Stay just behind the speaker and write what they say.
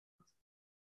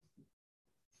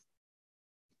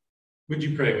Would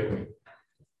you pray with me?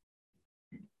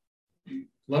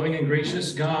 Loving and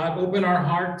gracious God, open our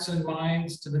hearts and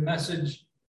minds to the message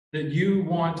that you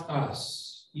want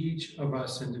us, each of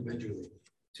us individually,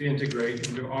 to integrate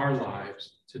into our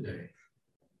lives today.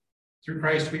 Through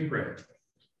Christ we pray.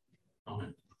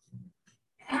 Amen.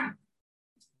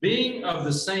 Being of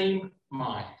the same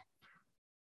mind.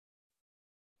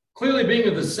 Clearly, being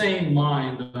of the same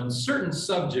mind on certain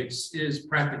subjects is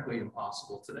practically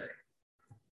impossible today.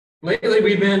 Lately,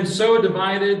 we've been so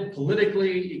divided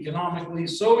politically, economically,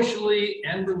 socially,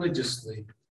 and religiously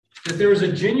that there is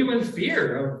a genuine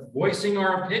fear of voicing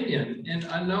our opinion in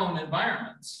unknown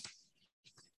environments.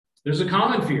 There's a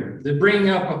common fear that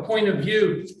bringing up a point of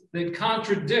view that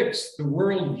contradicts the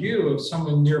worldview of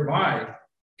someone nearby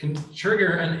can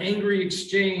trigger an angry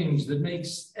exchange that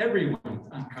makes everyone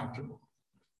uncomfortable.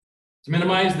 To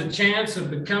minimize the chance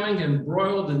of becoming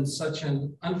embroiled in such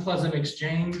an unpleasant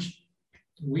exchange,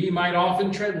 we might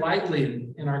often tread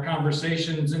lightly in our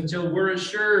conversations until we're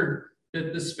assured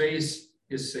that the space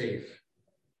is safe.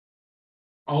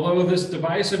 Although this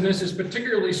divisiveness is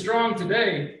particularly strong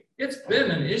today, it's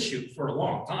been an issue for a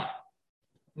long time.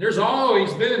 There's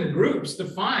always been groups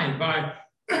defined by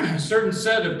a certain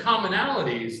set of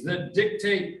commonalities that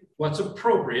dictate what's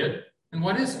appropriate and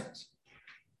what isn't.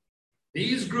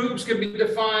 These groups can be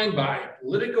defined by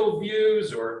political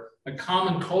views or a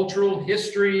common cultural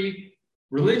history,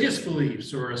 religious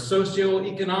beliefs, or a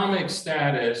socioeconomic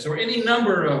status, or any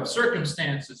number of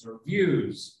circumstances or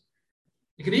views.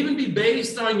 It can even be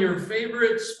based on your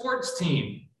favorite sports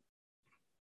team.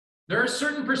 There are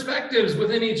certain perspectives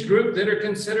within each group that are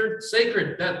considered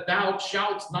sacred, that thou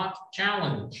shalt not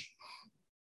challenge.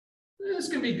 This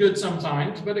can be good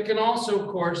sometimes, but it can also, of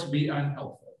course, be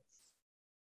unhelpful.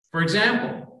 For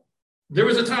example, there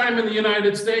was a time in the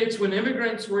United States when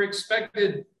immigrants were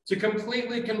expected to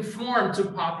completely conform to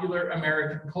popular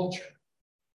American culture.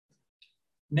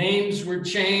 Names were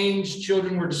changed,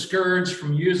 children were discouraged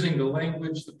from using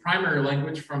the primary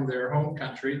language from their home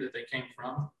country that they came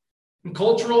from, and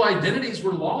cultural identities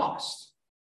were lost.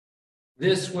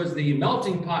 This was the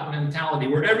melting pot mentality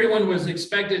where everyone was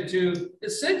expected to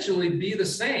essentially be the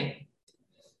same.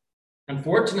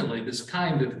 Unfortunately, this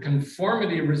kind of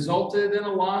conformity resulted in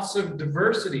a loss of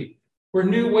diversity, where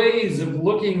new ways of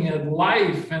looking at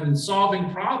life and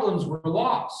solving problems were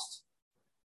lost.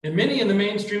 And many in the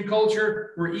mainstream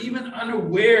culture were even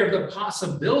unaware of the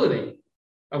possibility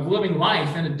of living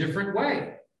life in a different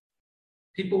way.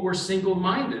 People were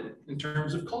single-minded in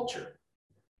terms of culture.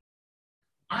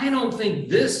 I don't think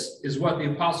this is what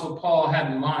the Apostle Paul had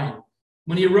in mind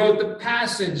when he wrote the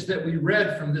passage that we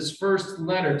read from this first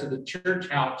letter to the church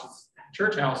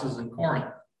houses in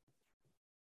Corinth.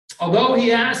 Although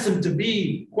he asked them to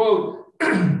be, quote,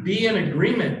 be in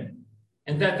agreement,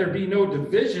 and that there be no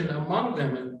division among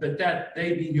them, but that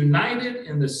they be united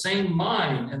in the same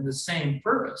mind and the same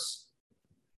purpose.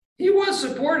 He was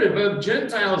supportive of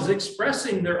Gentiles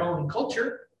expressing their own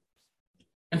culture.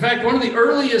 In fact, one of the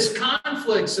earliest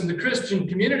conflicts in the Christian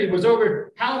community was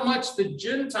over how much the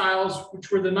Gentiles, which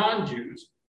were the non-Jews,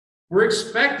 were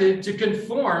expected to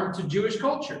conform to Jewish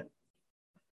culture.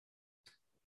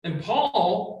 And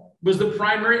Paul was the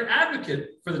primary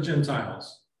advocate for the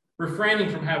Gentiles,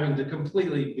 refraining from having to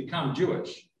completely become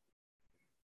Jewish.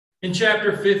 In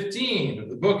chapter 15 of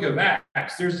the book of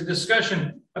Acts, there's a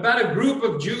discussion about a group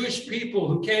of Jewish people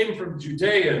who came from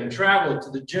Judea and traveled to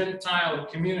the Gentile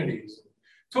communities,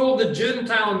 told the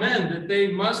Gentile men that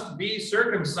they must be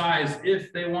circumcised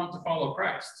if they want to follow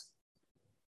Christ.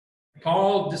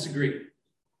 Paul disagreed.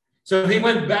 So he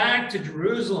went back to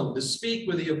Jerusalem to speak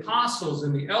with the apostles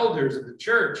and the elders of the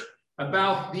church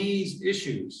about these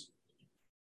issues.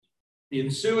 The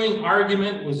ensuing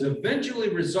argument was eventually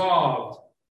resolved,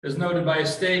 as noted by a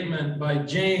statement by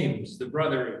James, the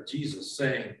brother of Jesus,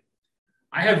 saying,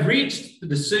 I have reached the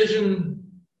decision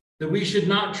that we should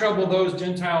not trouble those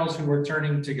Gentiles who are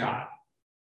turning to God,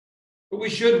 but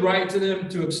we should write to them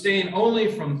to abstain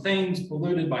only from things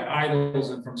polluted by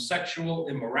idols and from sexual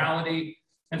immorality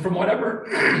and from whatever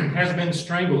has been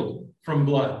strangled from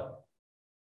blood.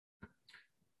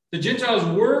 The Gentiles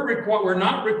were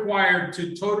not required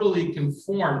to totally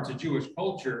conform to Jewish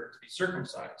culture to be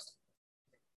circumcised,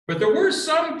 but there were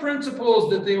some principles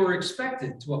that they were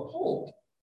expected to uphold.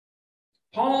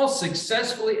 Paul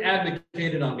successfully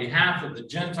advocated on behalf of the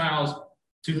Gentiles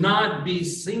to not be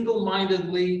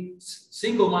single-minded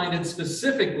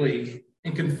specifically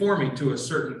in conforming to a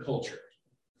certain culture.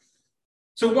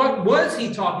 So what was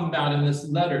he talking about in this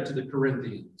letter to the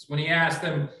Corinthians when he asked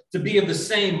them to be of the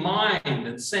same mind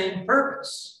and same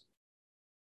purpose?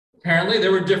 Apparently,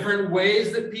 there were different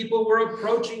ways that people were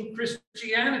approaching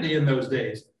Christianity in those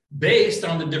days, based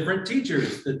on the different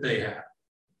teachers that they had.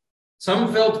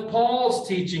 Some felt Paul's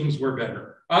teachings were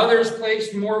better. Others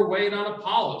placed more weight on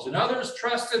Apollos, and others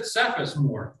trusted Cephas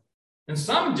more. And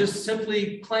some just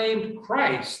simply claimed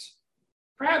Christ,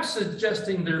 perhaps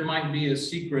suggesting there might be a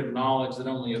secret knowledge that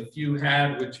only a few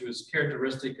had, which was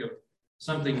characteristic of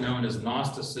something known as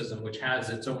Gnosticism, which has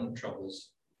its own troubles.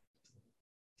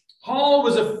 Paul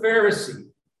was a Pharisee,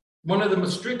 one of the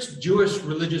most strict Jewish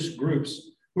religious groups,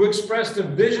 who expressed a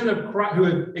vision of Christ, who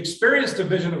had experienced a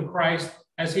vision of Christ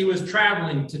as he was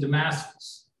traveling to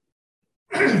Damascus.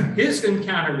 His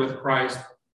encounter with Christ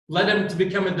led him to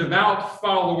become a devout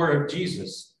follower of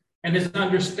Jesus, and his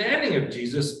understanding of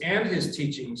Jesus and his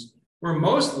teachings were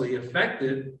mostly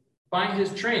affected by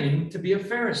his training to be a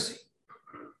Pharisee.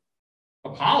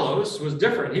 Apollos was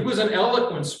different. He was an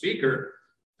eloquent speaker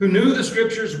who knew the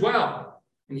scriptures well,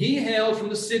 and he hailed from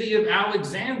the city of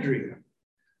Alexandria,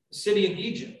 a city in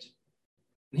Egypt.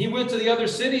 And he went to the other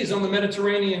cities on the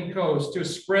Mediterranean coast to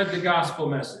spread the gospel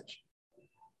message.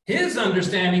 His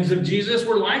understandings of Jesus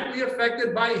were likely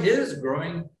affected by his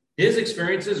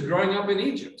experiences growing up in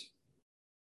Egypt.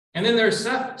 And then there's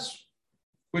Cephas,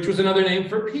 which was another name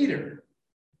for Peter.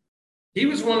 He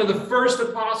was one of the first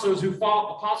apostles who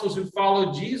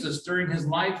followed Jesus during his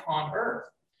life on earth.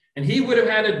 And he would have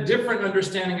had a different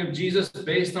understanding of Jesus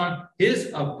based on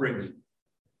his upbringing,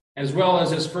 as well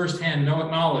as his firsthand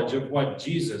knowledge of what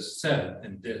Jesus said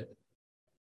and did.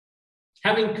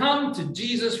 Having come to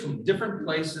Jesus from different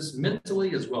places,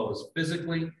 mentally as well as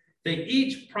physically, they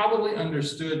each probably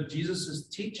understood Jesus'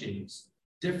 teachings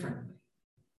differently.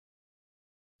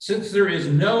 Since there is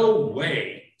no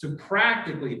way to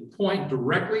practically point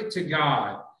directly to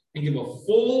God and give a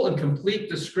full and complete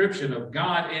description of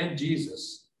God and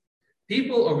Jesus,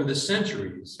 people over the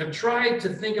centuries have tried to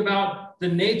think about the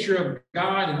nature of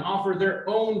God and offer their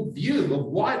own view of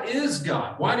what is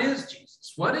God, what is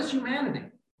Jesus, what is humanity.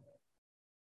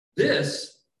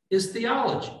 This is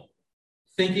theology,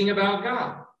 thinking about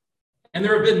God. And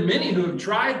there have been many who have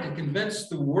tried to convince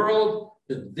the world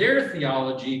that their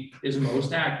theology is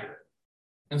most accurate.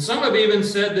 And some have even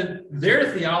said that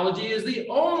their theology is the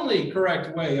only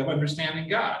correct way of understanding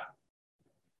God.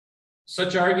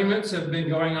 Such arguments have been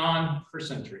going on for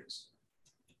centuries.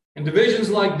 And divisions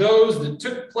like those that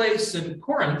took place in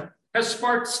Corinth have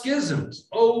sparked schisms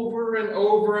over and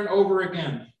over and over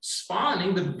again,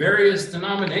 spawning the various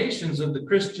denominations of the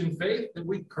Christian faith that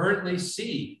we currently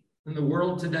see in the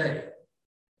world today.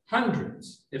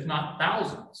 Hundreds, if not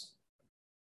thousands.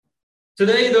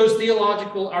 Today, those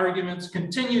theological arguments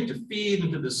continue to feed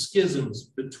into the schisms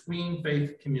between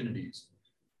faith communities.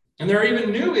 And there are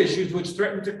even new issues which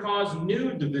threaten to cause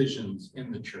new divisions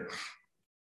in the church.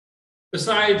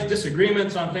 Besides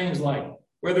disagreements on things like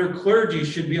whether clergy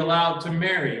should be allowed to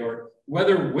marry or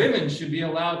whether women should be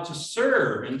allowed to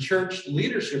serve in church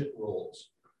leadership roles,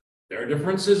 there are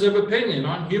differences of opinion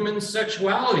on human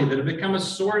sexuality that have become a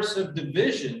source of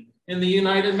division in the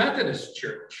United Methodist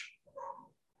Church.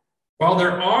 While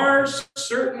there are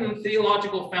certain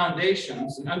theological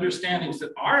foundations and understandings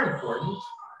that are important,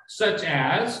 such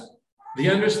as the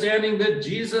understanding that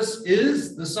Jesus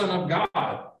is the Son of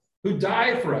God, who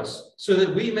died for us so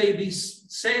that we may be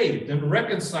saved and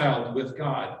reconciled with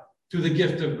God through the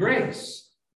gift of grace.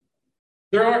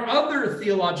 There are other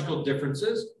theological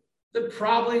differences that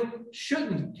probably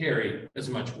shouldn't carry as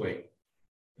much weight.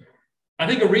 I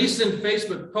think a recent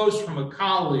Facebook post from a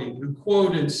colleague who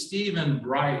quoted Stephen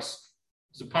Bryce,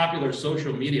 who's a popular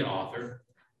social media author,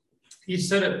 he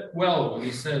said it well when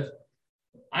he said,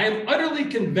 "I am utterly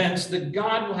convinced that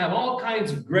God will have all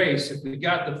kinds of grace if we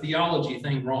got the theology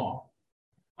thing wrong.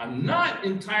 I'm not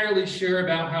entirely sure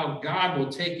about how God will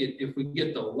take it if we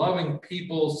get the loving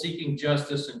people, seeking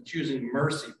justice, and choosing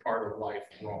mercy part of life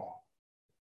wrong."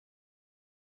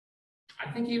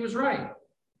 I think he was right.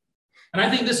 And I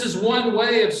think this is one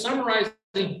way of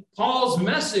summarizing Paul's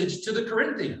message to the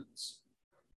Corinthians.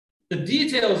 The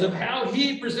details of how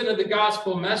he presented the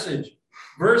gospel message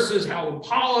versus how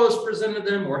Apollos presented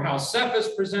them or how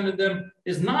Cephas presented them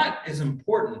is not as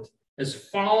important as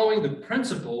following the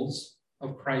principles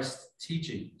of Christ's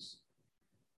teachings.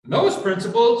 And those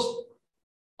principles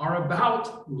are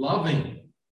about loving.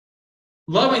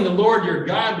 Loving the Lord your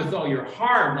God with all your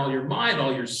heart and all your mind,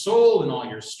 all your soul and all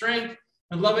your strength,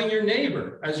 and loving your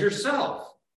neighbor as yourself.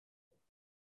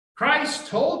 Christ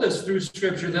told us through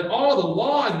Scripture that all the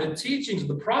law and the teachings of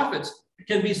the prophets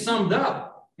can be summed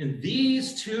up in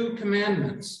these two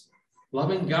commandments,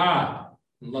 loving God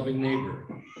and loving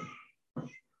neighbor.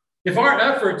 If our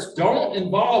efforts don't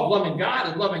involve loving God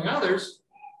and loving others,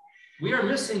 we are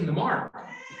missing the mark.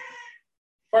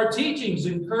 If our teachings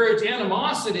encourage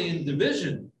animosity and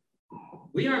division,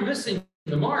 we are missing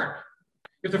the mark.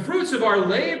 If the fruits of our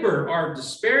labor are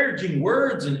disparaging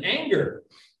words and anger,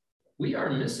 we are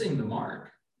missing the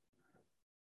mark.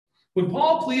 When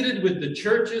Paul pleaded with the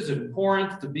churches in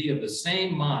Corinth to be of the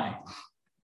same mind,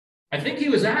 I think he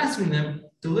was asking them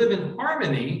to live in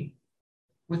harmony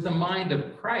with the mind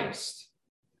of Christ.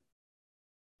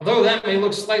 Although that may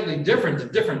look slightly different to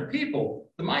different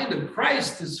people, the mind of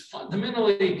Christ is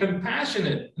fundamentally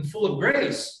compassionate and full of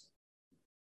grace.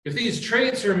 If these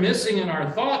traits are missing in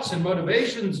our thoughts and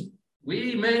motivations,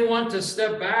 we may want to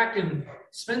step back and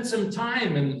spend some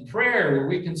time in prayer where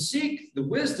we can seek the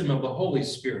wisdom of the Holy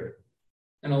Spirit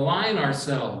and align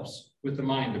ourselves with the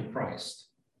mind of Christ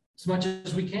as much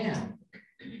as we can.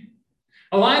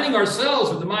 Aligning ourselves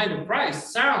with the mind of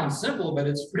Christ sounds simple, but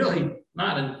it's really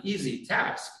not an easy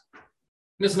task.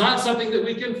 And it's not something that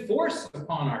we can force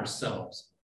upon ourselves.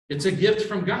 It's a gift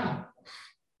from God.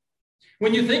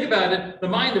 When you think about it, the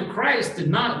mind of Christ did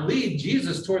not lead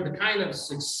Jesus toward the kind of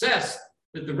success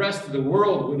that the rest of the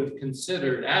world would have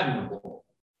considered admirable.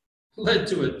 It led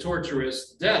to a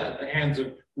torturous death at the hands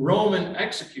of Roman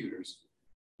executors,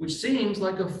 which seems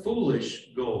like a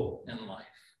foolish goal in life,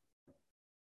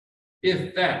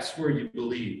 if that's where you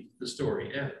believe the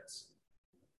story ends.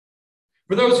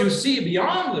 For those who see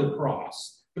beyond the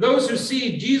cross, for those who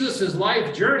see Jesus'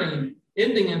 life journey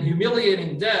ending in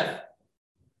humiliating death,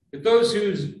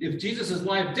 if Jesus'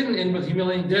 life didn't end with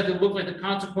humiliating death, it looked like the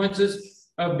consequences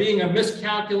of being a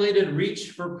miscalculated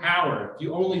reach for power. If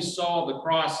you only saw the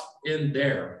cross end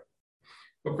there.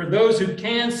 But for those who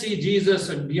can see Jesus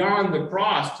and beyond the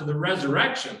cross to the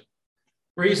resurrection,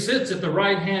 where he sits at the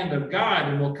right hand of God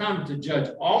and will come to judge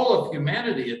all of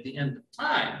humanity at the end of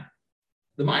time,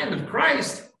 the mind of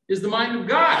Christ is the mind of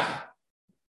God.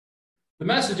 The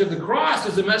message of the cross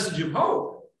is a message of hope,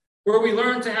 where we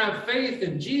learn to have faith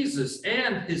in Jesus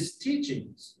and his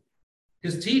teachings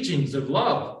of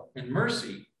love and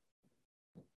mercy.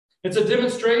 It's a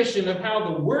demonstration of how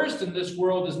the worst in this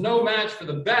world is no match for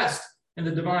the best in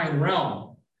the divine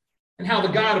realm, and how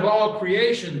the God of all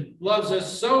creation loves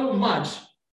us so much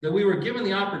that we were given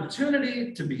the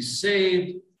opportunity to be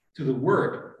saved through the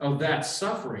work of that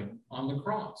suffering on the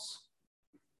cross.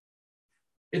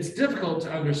 It's difficult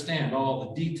to understand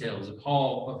all the details of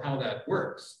how that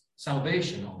works.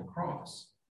 Salvation on the cross.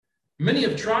 Many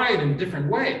have tried in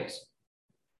different ways,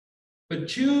 but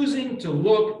choosing to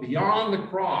look beyond the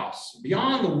cross,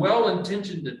 beyond the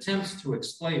well-intentioned attempts to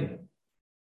explain it,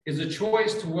 is a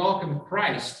choice to welcome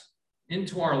Christ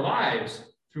into our lives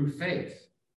through faith.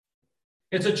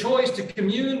 It's a choice to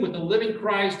commune with the living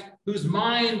Christ whose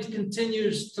mind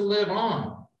continues to live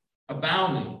on,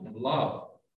 abounding in love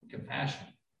and compassion.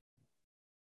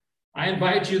 I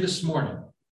invite you this morning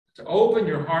to open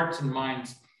your hearts and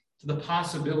minds to the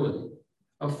possibility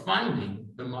of finding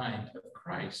the mind of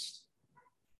Christ.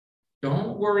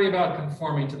 Don't worry about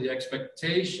conforming to the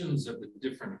expectations of the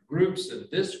different groups in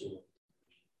this world,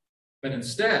 but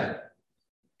instead,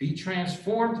 be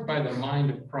transformed by the mind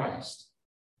of Christ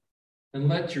and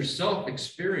let yourself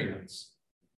experience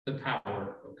the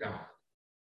power of God.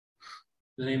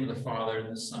 In the name of the Father,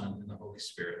 and the Son, and the Holy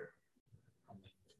Spirit.